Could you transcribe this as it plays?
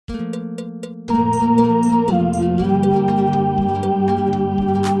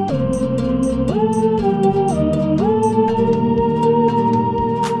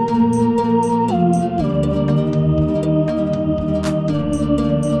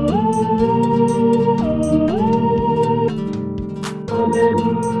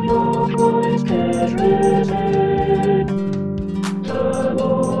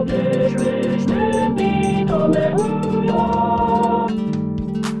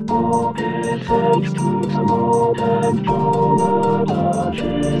Thanks to the Lord and Paul about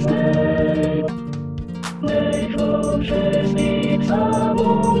his name. Nations need some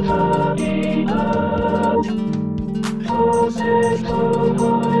Tadiant. Forces to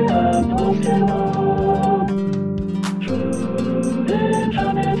high and often on. Through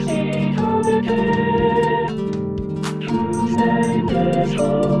infinity to the day. Whose name is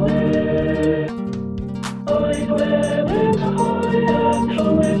holy. I went into high and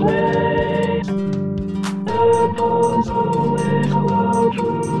holy ways. And bonds always around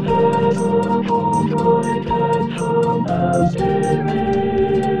through heaven upon right and from the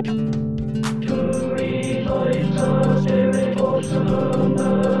spirit. To revive the spirit of the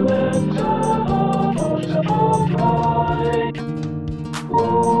humble and the heart of the contrite.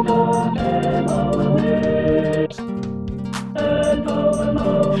 Over them our lips, and our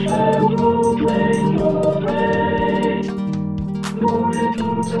mouth shall proclaim your praise. Glory to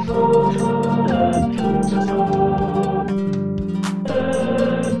the Father, and to the Son,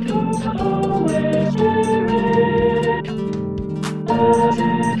 and to the Holy Spirit, as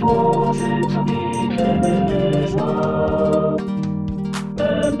it was in the beginning, is now,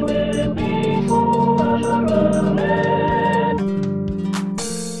 and will be forever. Amen.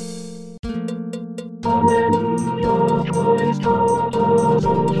 Alleluia, Christ our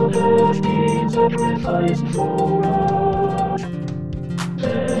Passover has been sacrificed for us.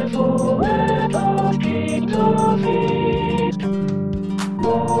 Therefore let us keep the feast,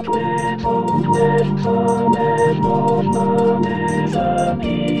 not with old wisdom and not malice and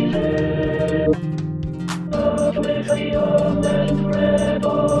evil, but with the unleavened bread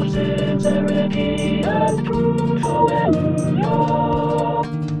of sincerity and truth. Alleluia.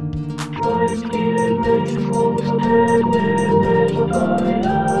 Christ being raised from the dead will never die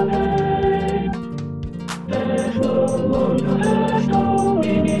again. Death no longer has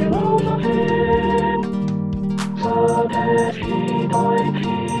dominion over him. The death he died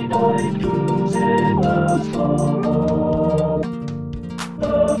losing once for all.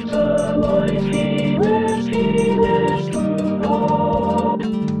 Of the life he lives to God.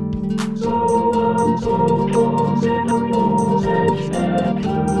 So consider yourself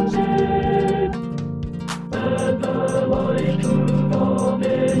steadfast and the life to come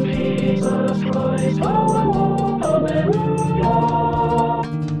in Jesus Christ our Lord. Alleluia.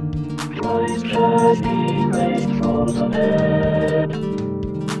 Christ has been raised from the dead,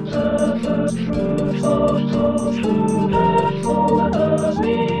 the first fruits of those who have fallen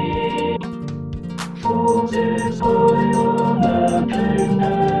asleep. For since I am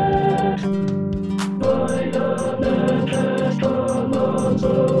apprehended by the manifest commands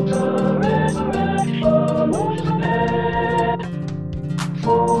of the resurrection of the dead,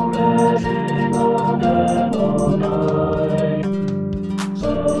 for as in Adam on high,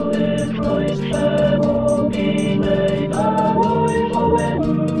 so in Christ shall all be made alive.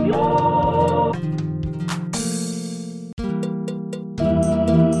 Alleluia.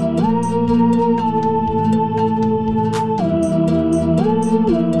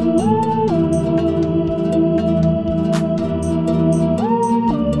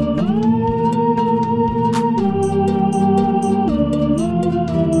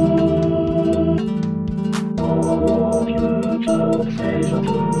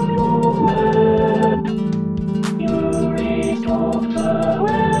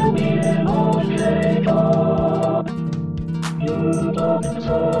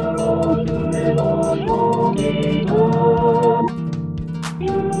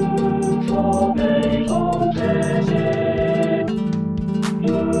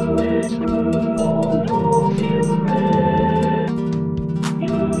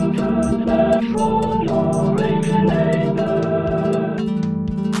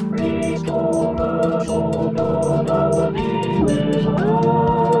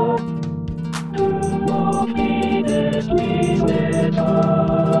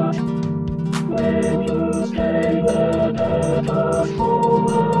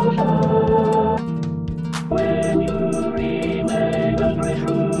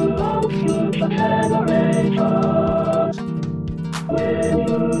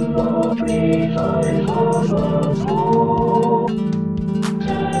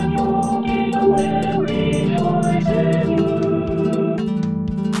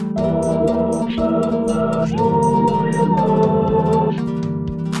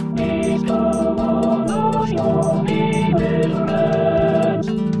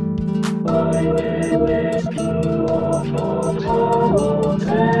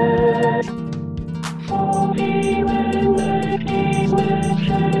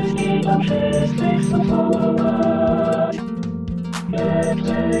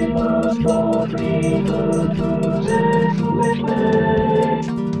 they must not return to their foolish ways.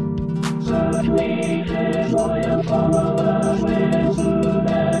 Certainly his loyal followers will soon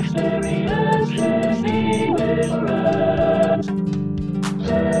experience his deliverance.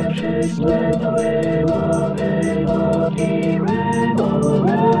 Then his went away one day, but he remembered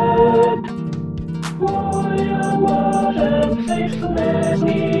loyal word and faithfulness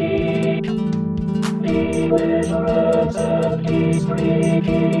meet. Deliverance and peace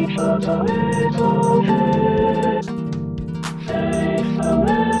bringing shelter with all his.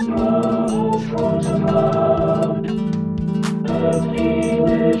 Faithfulness grows from the ground, and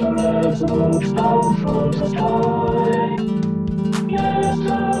deliverance looks down from the sky. Yes,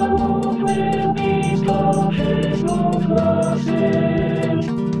 the Lord will bestow his good blessings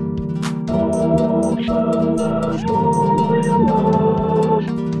on shoulders loyal ones,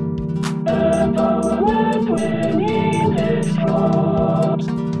 and our land will yield its crops.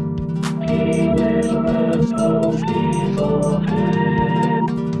 Deliverance goes before him,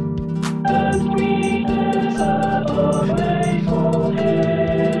 and greatness and away for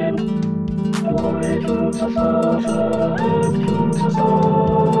him. Glory to the Father, and to the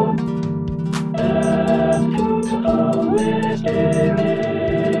Son, and to the Holy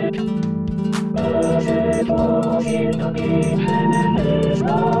Spirit, as it was in the beginning, is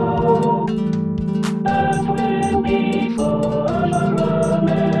now, and will be forever.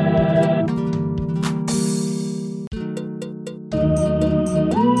 Amen.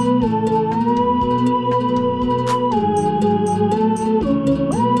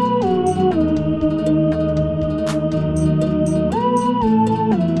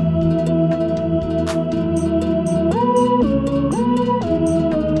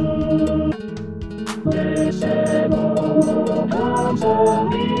 Listen, O Lord, answer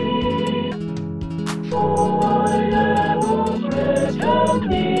me, for I am oppressed and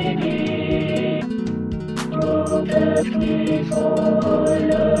needy. Protect me, for I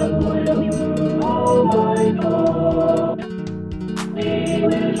am loyal to you, O my God.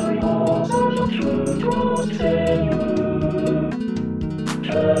 Deliver your sons of true trust in you.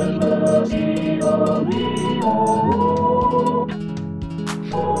 Have mercy on me, O Lord,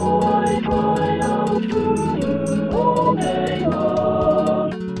 for I cry out to you all day long.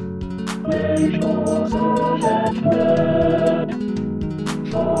 Make your servant glad,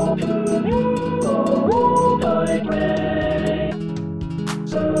 for to you, O Lord, I pray.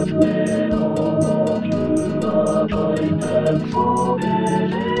 Certainly, O Lord, you are kind and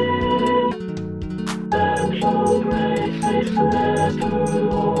forgiving, and show great faithfulness to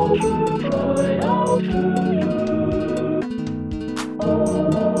all who cry out to you. O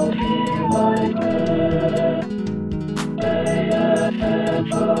Lord, hear my prayer. Pay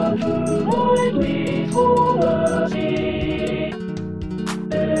attention to my plea for mercy.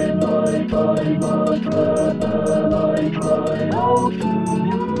 In my time of trouble, I cry out to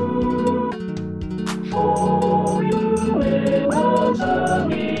you, for you will answer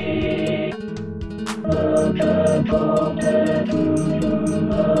me. Look and compare to you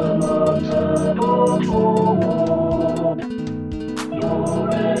among the gods, O Lord. Your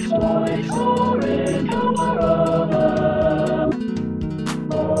exploits are incomparable.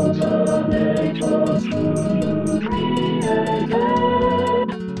 All the nations through you created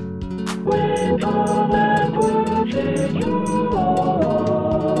will come and worship you, O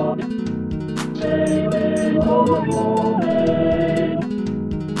Lord. They will know your name,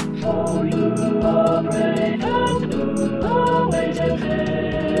 for you are great and do amazing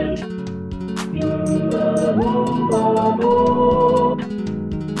things. You alone are God.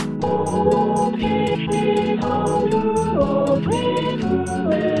 Oh, teach me how you ought me to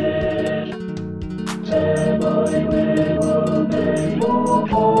live. Then I will obey your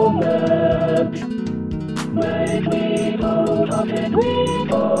command. Make me wholehearted,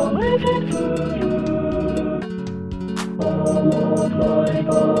 committed to you. Oh Lord my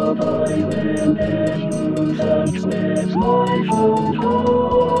God, I will give you thanks with my whole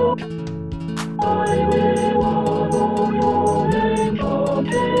heart. I will honor your name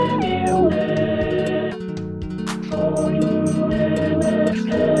continually, for you will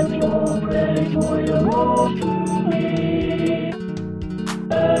extend your great loyal love to me,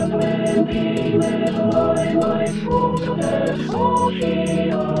 and will be with my life from the death of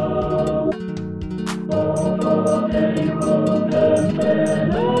Sheol. Lord of Aaron and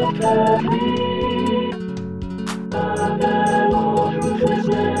benefit me, and then Lord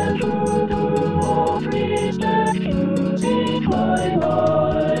ruthlessness to do what respect you seek my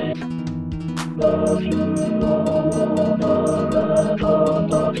life. Love you, O Lord, are a God,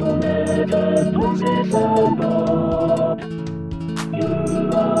 but you made and blessed God. You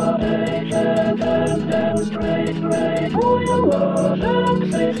ancient and demonstrate great royal love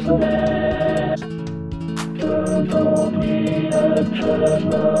and faithfulness. Turn toward me and show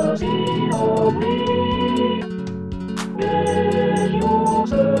mercy on me. With your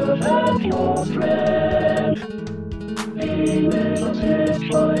serve and your strength, the witnesses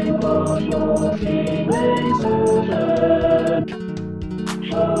shine, but your feelings urgent.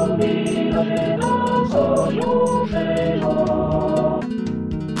 Show me the evidence of your favor.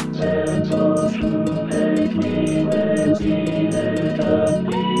 Send us to make me when zealot and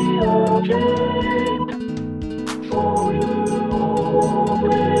be ashamed. For you, Lord,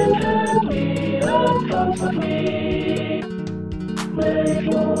 will help me and comfort me. Make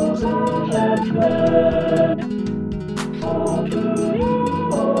your servant glad. For to you,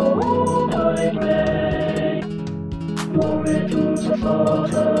 O Lord, I pray. Glory to the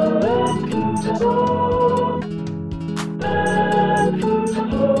Father and to the Son and to the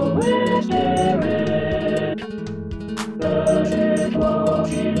Holy Spirit, as it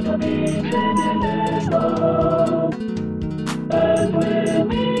was in the beginning, is now, and will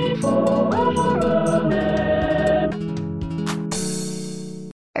be forever. Amen.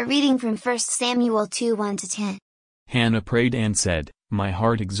 A reading from 1 Samuel 2:1-10. Hannah prayed and said, My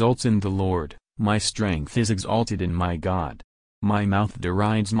heart exults in the Lord, my strength is exalted in my God. My mouth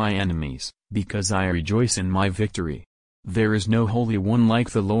derides my enemies, because I rejoice in my victory. There is no Holy One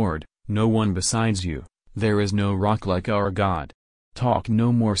like the Lord, no one besides you, there is no rock like our God. Talk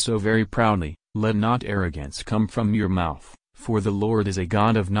no more so very proudly, let not arrogance come from your mouth, for the Lord is a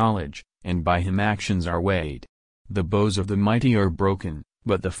God of knowledge, and by him actions are weighed. The bows of the mighty are broken,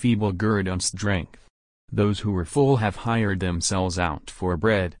 but the feeble gird on strength. Those who were full have hired themselves out for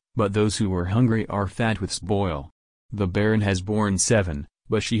bread, but those who were hungry are fat with spoil. The barren has borne 7,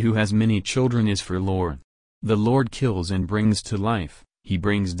 but she who has many children is forlorn. The Lord kills and brings to life, he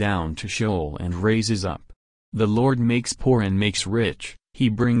brings down to Sheol and raises up. The Lord makes poor and makes rich, he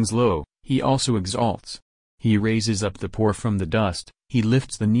brings low, he also exalts. He raises up the poor from the dust, he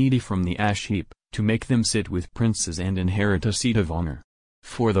lifts the needy from the ash heap, to make them sit with princes and inherit a seat of honor.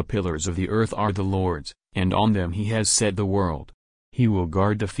 For the pillars of the earth are the Lord's, and on them he has set the world. He will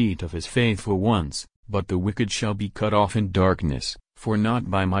guard the feet of his faithful ones, but the wicked shall be cut off in darkness, for not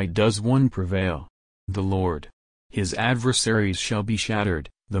by might does one prevail. The Lord, his adversaries shall be shattered,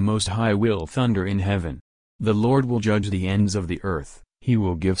 the Most High will thunder in heaven. The Lord will judge the ends of the earth, he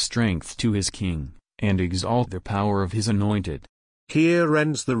will give strength to his king, and exalt the power of his anointed. Here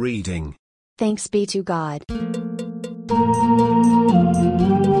ends the reading. Thanks be to God.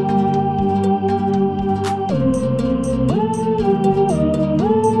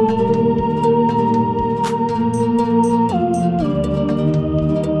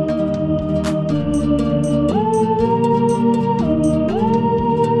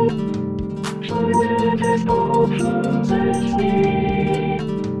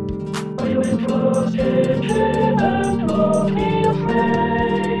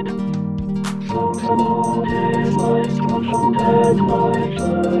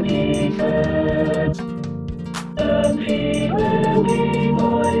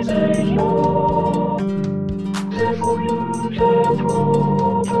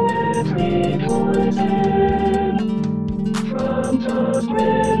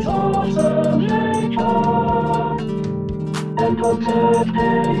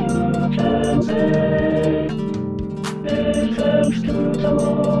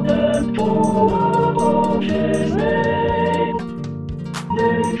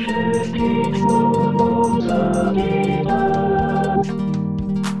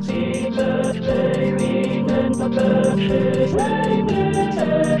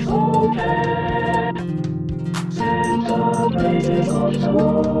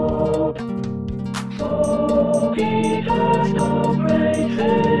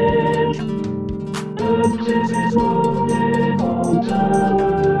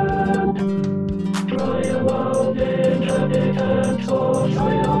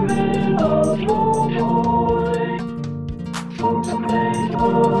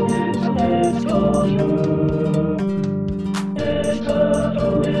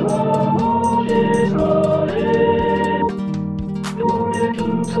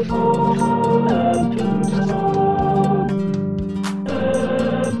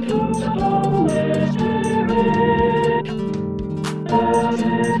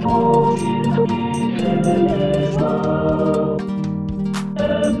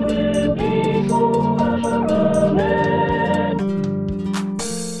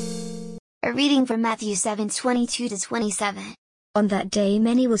 A reading from Matthew 7:22-27. On that day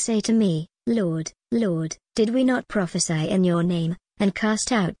many will say to me, Lord, Lord, did we not prophesy in your name, and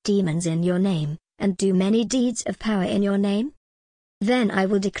cast out demons in your name, and do many deeds of power in your name? Then I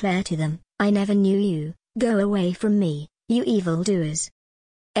will declare to them, I never knew you, go away from me, you evildoers.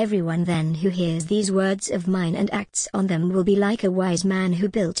 Everyone then who hears these words of mine and acts on them will be like a wise man who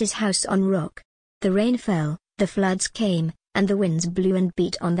built his house on rock. The rain fell, the floods came, and the winds blew and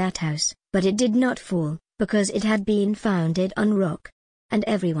beat on that house, but it did not fall, because it had been founded on rock. And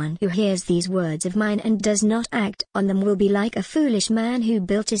everyone who hears these words of mine and does not act on them will be like a foolish man who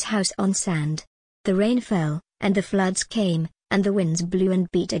built his house on sand. The rain fell, and the floods came, and the winds blew and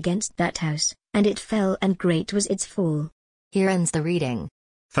beat against that house, and it fell, and great was its fall. Here ends the reading.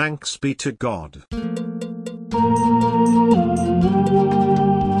 Thanks be to God.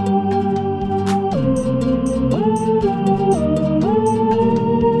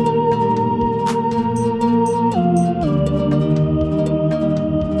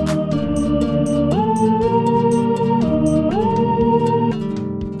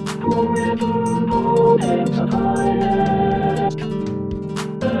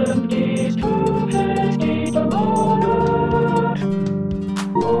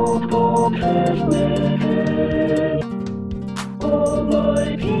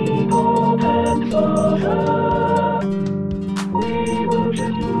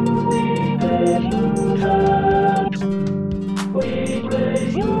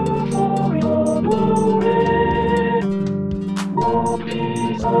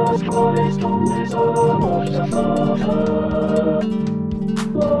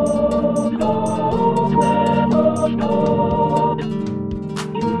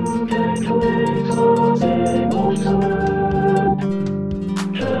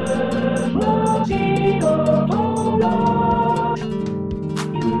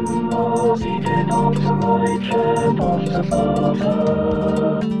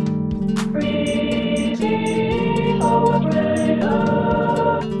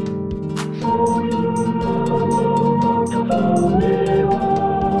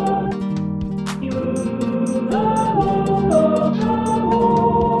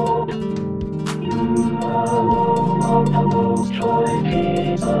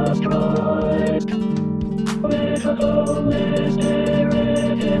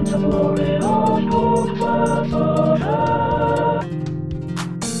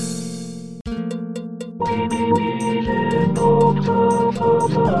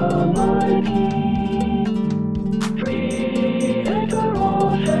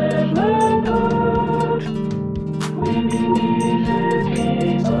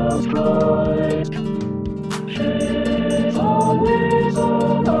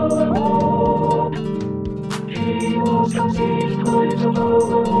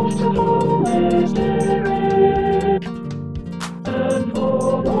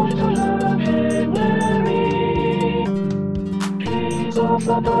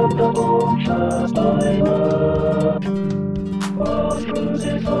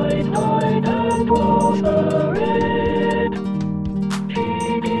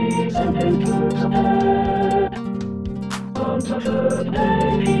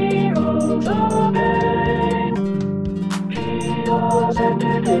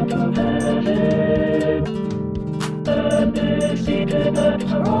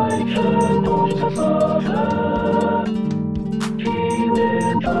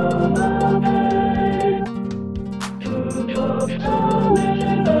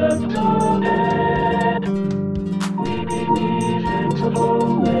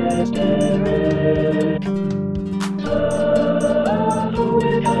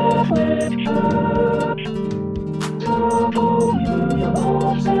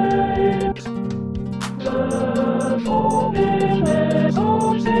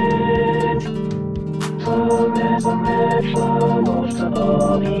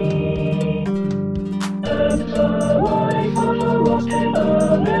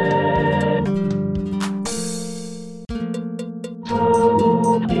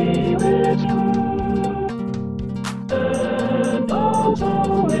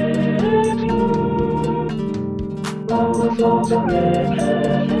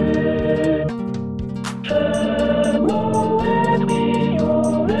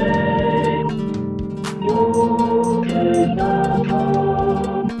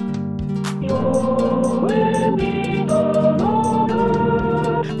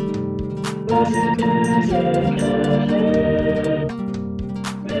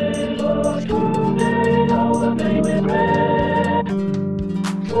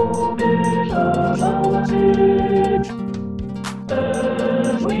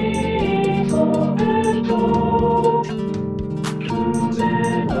 As we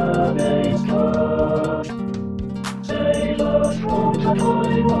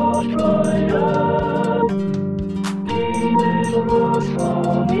was triumph. He delivered us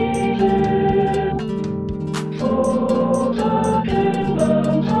from evil. For the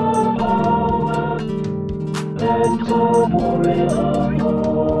kingdom, the power, and the glory are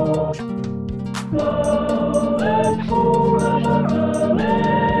yours. Now and forever,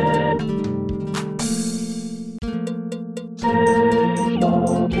 amen.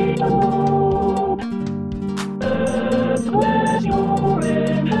 Savior, be the Lord, and bless your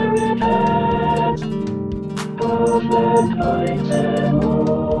inheritance. God and light and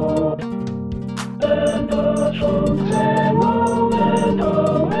Lord, and the truth and love and the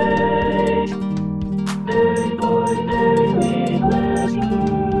ways. Day by day we bless you.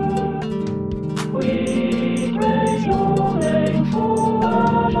 We praise your name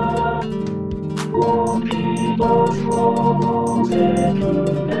forever. Won't keep us from all sin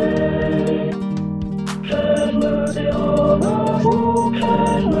today. Have mercy on us, oh,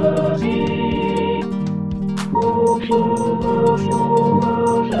 have mercy. Oh, show us your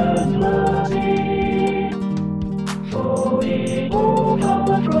love and mercy. For we both have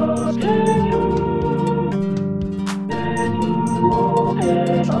a trust in you. And you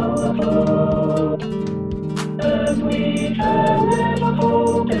always our hope. And we can never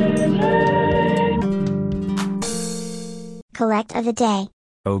hope in vain. Collect of the day.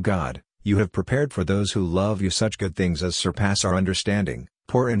 O God, you have prepared for those who love you such good things as surpass our understanding.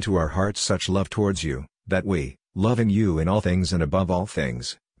 Pour into our hearts such love towards you, that we, loving you in all things and above all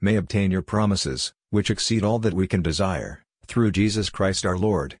things, may obtain your promises, which exceed all that we can desire, through Jesus Christ our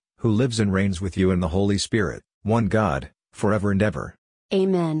Lord, who lives and reigns with you in the Holy Spirit, one God, forever and ever.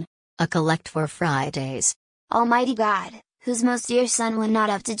 Amen. A collect for Fridays. Almighty God, whose most dear Son went not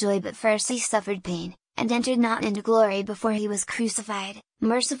up to joy but first he suffered pain, and entered not into glory before he was crucified,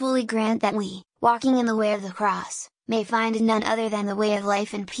 mercifully grant that we, walking in the way of the cross, may find in none other than the way of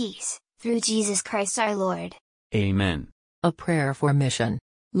life and peace, through Jesus Christ our Lord. Amen. A prayer for mission.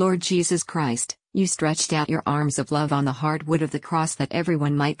 Lord Jesus Christ, you stretched out your arms of love on the hard wood of the cross that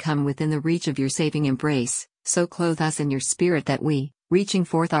everyone might come within the reach of your saving embrace, so clothe us in your Spirit that we, reaching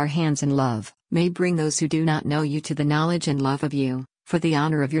forth our hands in love, may bring those who do not know you to the knowledge and love of you, for the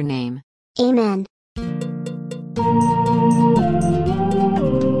honor of your name. Amen.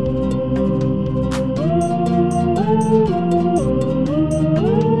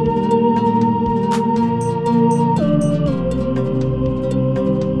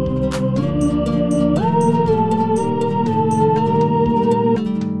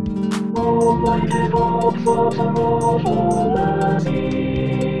 Almighty God, Father of all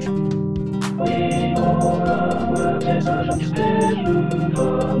mercies, we all our deserts still you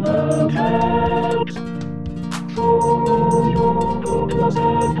from the camps. For all your goodness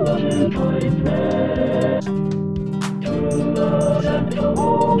and loving kindness, to us and to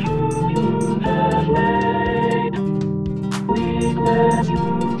all whom you have made, we bless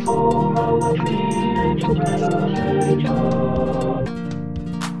you for our created preservation.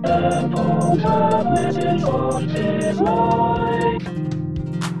 And all the blessings of his life,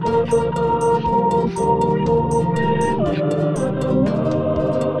 but above all for your eternal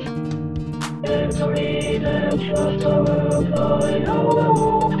love, it's a redemption served by our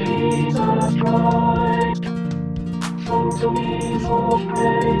Lord Jesus Christ. From to means of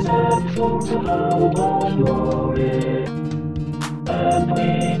praise and from to hope of glory, and we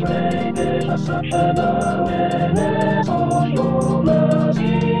pray with such an awareness of your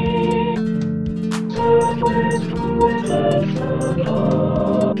mercy, that with true affectionate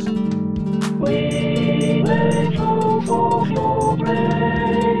hearts, we may show forth your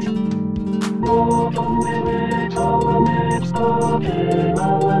praise, not only with our lips but in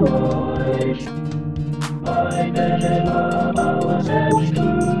our lives, by giving up ourselves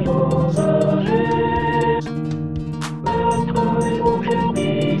to your service, and by walking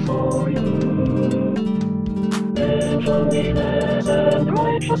before you in holiness and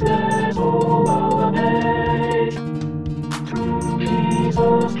righteousness all our days, through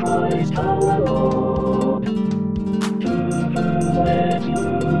Jesus Christ our Lord, to whom with you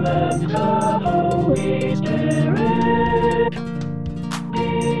and the Holy Spirit be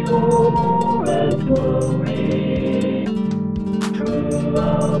honor and glory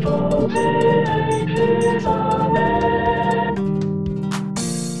throughout all the ages. Amen.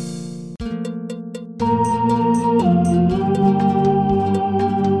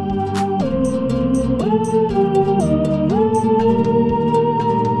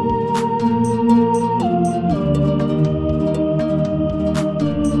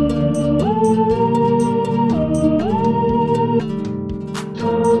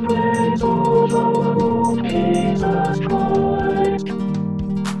 The praise of our Lord Jesus Christ,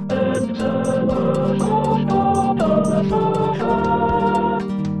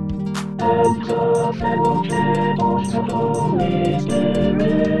 fellowship of the Holy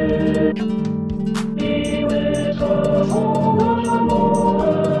Spirit be with us all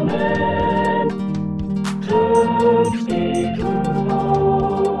evermore. Amen. Thanks be to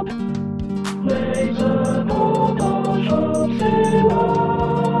God. May the God of hope fill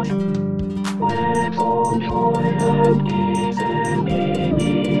us with all joy and peace in believing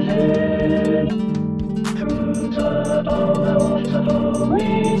through the power